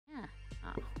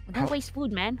Don't waste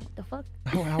food, man. What the fuck?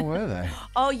 How were they?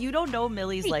 Oh, you don't know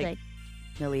Millie's Pretty like...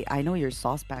 Millie, I know your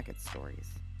sauce packet stories.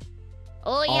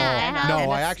 Oh yeah, I have. No,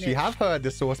 And a I actually snitch. have heard the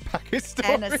sauce packet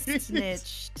stories. And a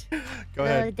snitched. Go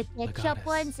ahead. The ketchup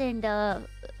ones and what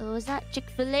was that?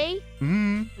 Chick-fil-A?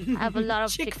 Mm, I have a lot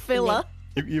of Chick-fil-A.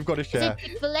 you've got to Is share. it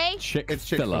Chick-fil-A? It's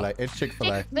Chick-fil-A. It's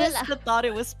Chick-fil-A. Mister thought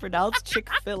it was pronounced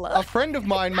Chick-fil-A. A friend of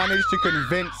mine managed to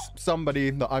convince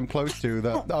somebody that I'm close to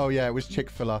that, oh yeah, it was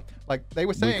Chick-fil-A. Like, they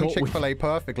were saying Chick-fil-A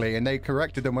perfectly, and they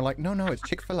corrected them. We're like, no, it's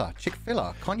Chick-fil-A.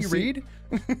 Chick-fil-A. Can't you read?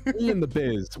 In the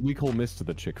biz, we call Mr.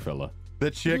 the Chick-fil-A. The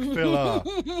Chick-fil-A.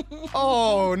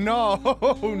 Oh, no.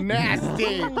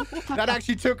 Nasty. That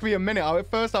actually took me a minute. At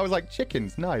first, I was like,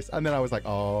 chickens, nice. And then I was like,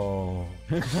 oh.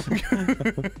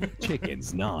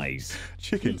 Chicken's nice.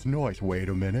 Chicken's nice. Wait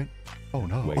a minute. Oh,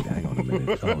 no. Wait, hang on a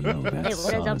minute. Oh, no, Hey, that's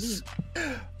what does that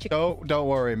sus. mean? Don't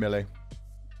worry, Millie.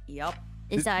 Yep.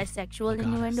 Is that a sexual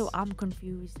innuendo? I'm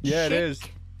confused. Yeah, it is.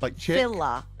 Like chick.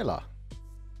 Filla. Filla.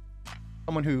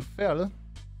 Someone who fill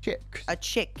chicks. A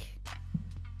chick.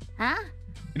 Huh?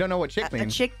 You don't know what chick A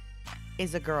means? chick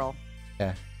is a girl.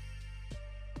 Yeah.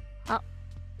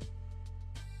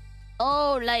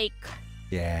 Oh, like...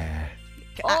 Yeah.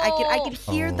 I can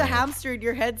hear the Oh. hamster in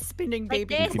your head spinning, Like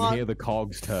baby. this? You Come can hear on. the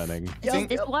cogs turning. Is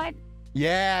this one?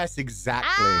 Yes,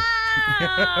 exactly.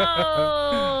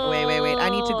 Oh! Wait. I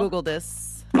need to Google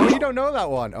this. Oh, you don't know that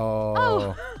one?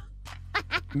 Oh.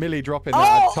 Millie dropping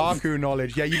that otaku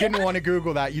knowledge. Yeah, you didn't want to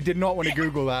Google that. You did not want to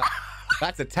Google that.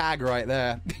 That's a tag right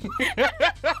there.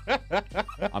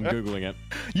 I'm Googling it.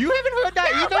 You haven't heard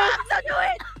that either? Don't do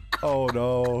it! Oh,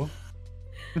 no.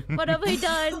 What have I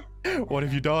done? What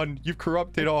have you done? You've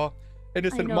corrupted our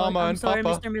innocent I know, mama I'm and sorry,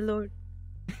 papa. Mr. Milord.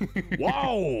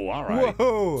 Whoa! All right.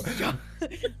 Whoa.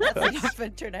 That's enough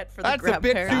internet for the That's a bit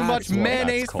too grandparents. much That's what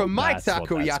mayonnaise that's for called. my That's what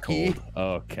that's takoyaki.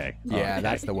 called. Okay. Yeah, okay.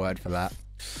 that's the word for that.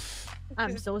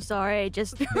 I'm so sorry. I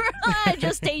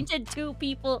just tainted two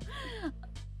people.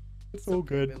 It's all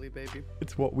good. Millie, baby.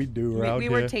 It's what we do We, around we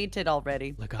here. were tainted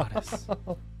already. Legatus.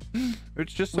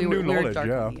 It's just some We new were knowledge, dark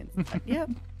yeah. on the inside. Yep.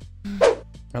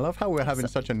 I love how we're having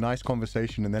such a nice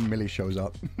conversation and then Millie shows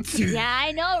up. Yeah,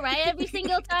 I know, right? Every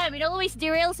single time. It always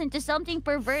derails into something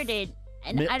perverted.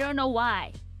 And I don't know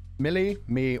why. Millie,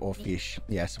 me, or Fish.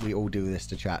 Yes, we all do this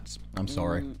to chats. I'm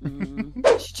sorry.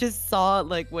 She just saw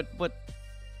like what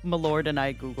Milord and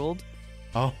I Googled.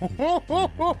 Oh,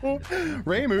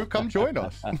 Raymu, come join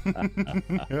us.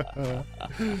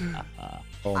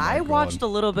 Oh my I watched God. a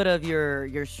little bit of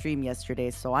your stream yesterday,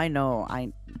 so I know.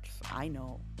 I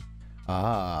know.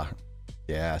 Ah,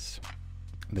 yes.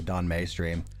 The Don May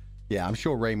stream. Yeah, I'm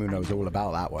sure Raymu knows all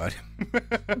about that word.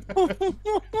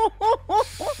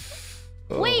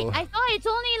 Wait, Oh. I thought it's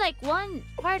only like one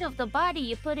part of the body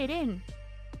you put it in.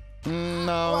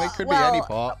 No, it could be Well, any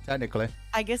part, technically.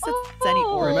 I guess it's any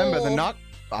Oh. organ. Remember, the nut,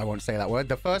 I won't say that word.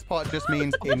 The first part just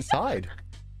means inside.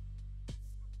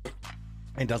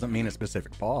 It doesn't mean a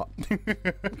specific part.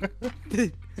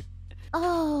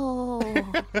 Oh.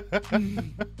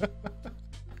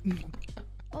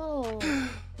 Oh.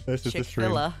 This is the stream.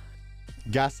 Chick-fil-A,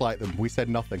 Gaslight them. We said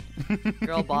nothing.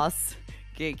 girl boss,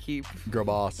 gatekeep. Girl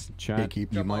boss. Chat,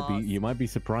 Gatekeep. you might be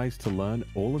surprised to learn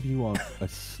all of you are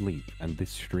asleep, and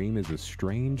this stream is a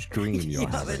strange dream you're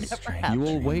Yeah, having. it never You happened. You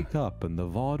will wake up and the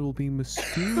VOD will be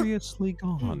mysteriously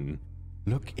gone.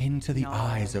 Look into the No.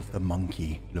 eyes of the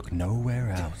monkey. Look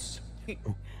nowhere else.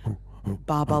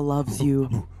 Baba loves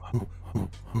you.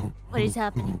 What is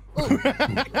happening? Ooh.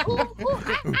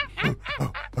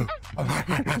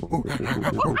 Ooh,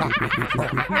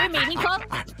 Are we a mating call?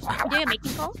 Are we doing a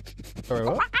mating call? Sorry,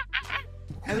 what?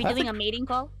 Are we doing a mating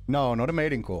call? No, not a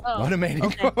mating call. Oh, Not a mating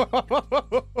okay.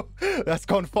 call. That's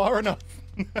gone far enough.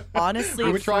 Honestly,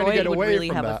 We were trying to Freud get would away really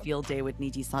from have that. a field day with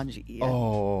Nijisanji En.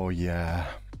 Oh, yeah.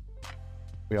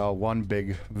 We are one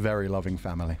big, very loving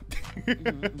family.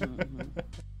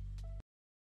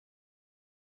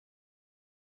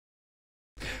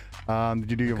 Did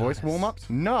you do your voice warm-ups?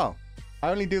 No. I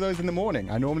only do those in the morning.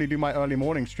 I normally do my early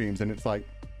morning streams, and it's like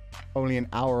only an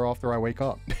hour after I wake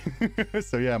up.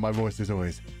 So yeah, my voice is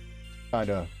always kind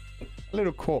of a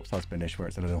little corpse husbandish, where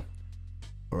it's a little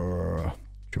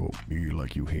choke me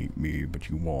like you hate me, but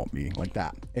you want me, like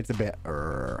that. It's a bit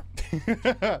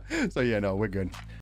So yeah, no, we're good.